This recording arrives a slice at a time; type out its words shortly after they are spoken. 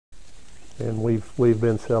And we've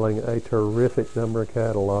been selling a terrific number of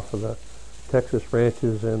cattle off of the Texas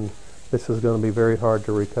ranches, and this is going to be very hard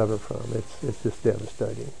to recover from. It's just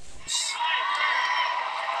devastating.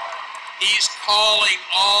 He's calling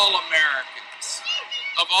all Americans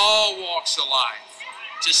of all walks of life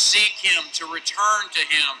to seek him, to return to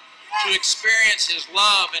him, to experience his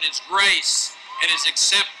love and his grace and his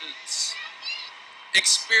acceptance.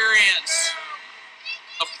 Experience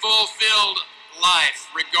a fulfilled life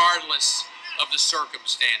regardless of the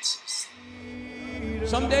circumstances.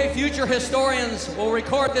 Someday future historians will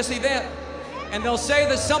record this event and they'll say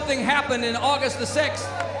that something happened in August the 6th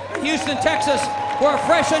in Houston, Texas, where a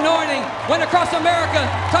fresh anointing went across America,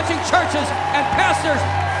 touching churches and pastors.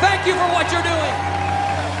 Thank you for what you're doing.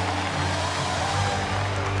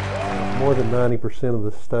 More than 90% of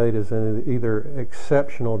the state is in either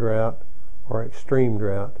exceptional drought or extreme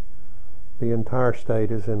drought. The entire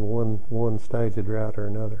state is in one stage of drought or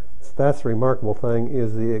another. That's the remarkable thing,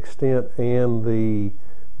 is the extent and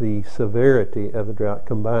the severity of the drought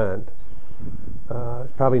combined.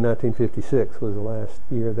 Probably 1956 was the last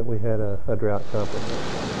year that we had a drought comparable.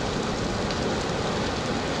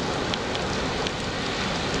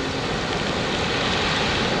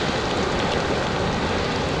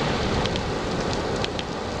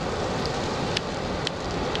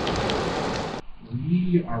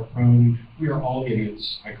 We are all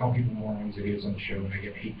idiots. I call people morons, idiots on the show, and I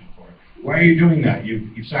get hate for it. Why are you doing that?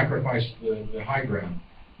 You've sacrificed the high ground.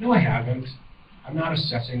 No, I haven't. I'm not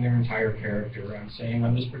assessing their entire character. I'm saying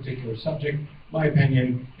on this particular subject, my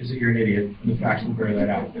opinion is that you're an idiot, and the facts will bear that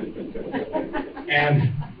out.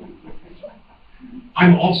 And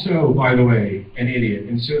I'm also, by the way, an idiot,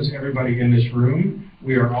 and so is everybody in this room.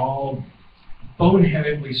 We are all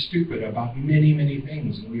boneheadedly stupid about many, many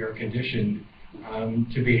things, and we are conditioned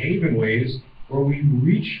to behave in ways where we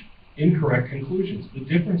reach incorrect conclusions. The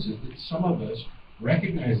difference is that some of us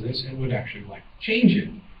recognize this and would actually like to change it,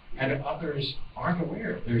 and others aren't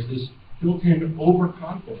aware. There's this built-in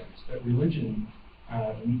overconfidence that religion,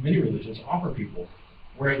 many religions offer people,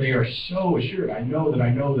 where they are so assured, I know that I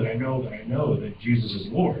know that I know that I know that Jesus is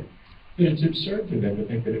Lord, that it's absurd to them to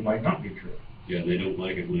think that it might not be true. Yeah, they don't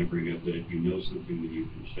like it when I bring up that if you know something, then you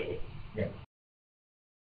can show it. Yeah.